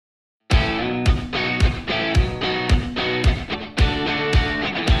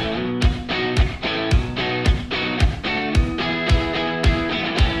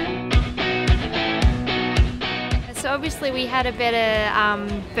obviously we had a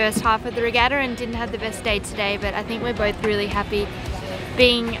better first half of the regatta and didn't have the best day today, but I think we're both really happy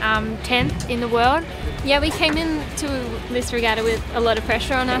being 10th in the world. Yeah, we came into this regatta with a lot of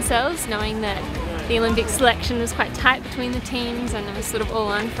pressure on ourselves, knowing that the Olympic selection was quite tight between the teams and it was sort of all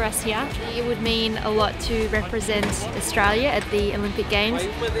on for us here. It would mean a lot to represent Australia at the Olympic Games.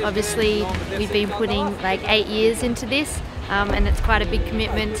 Obviously we've been putting like 8 years into this and it's quite a big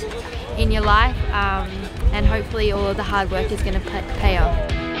commitment in your life, and hopefully all of the hard work is going to pay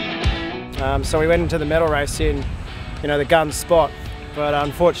off. So we went into the medal race in, the gun spot, but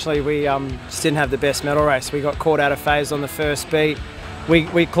unfortunately we just didn't have the best medal race. We got caught out of phase on the first beat.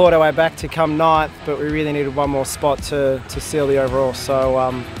 We clawed our way back to come 9th, but we really needed one more spot to seal the overall.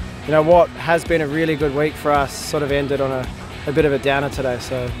 So what has been a really good week for us sort of ended on a bit of a downer today,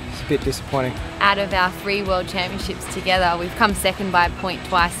 so it's a bit disappointing. Out of our 3 World Championships together, we've come second by a point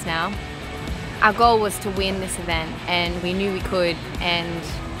twice now. Our goal was to win this event and we knew we could, and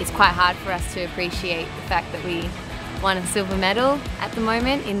it's quite hard for us to appreciate the fact that we won a silver medal at the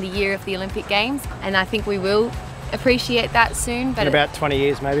moment in the year of the Olympic Games, and I think we will appreciate that soon. But in about 20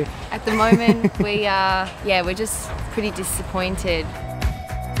 years maybe. At the moment we're just pretty disappointed.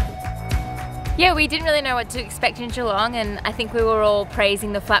 Yeah, we didn't really know what to expect in Geelong, and I think we were all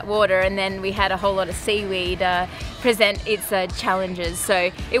praising the flat water, and then we had a whole lot of seaweed present its challenges.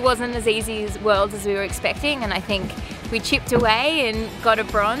 So it wasn't as easy as worlds as we were expecting, and I think we chipped away and got a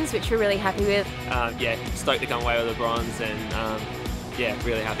bronze, which we're really happy with. Yeah, stoked to come away with a bronze, and yeah,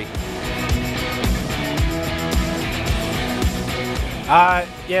 really happy.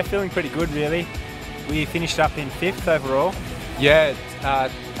 Yeah, feeling pretty good really. We finished up in 5th overall. Yeah,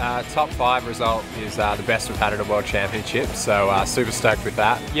 top 5 result is the best we've had at a World Championship, so super stoked with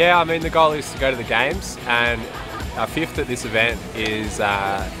that. Yeah, I mean the goal is to go to the Games, and 5th at this event is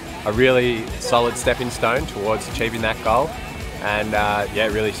a really solid stepping stone towards achieving that goal, and yeah,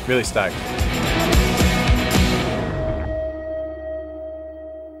 really stoked.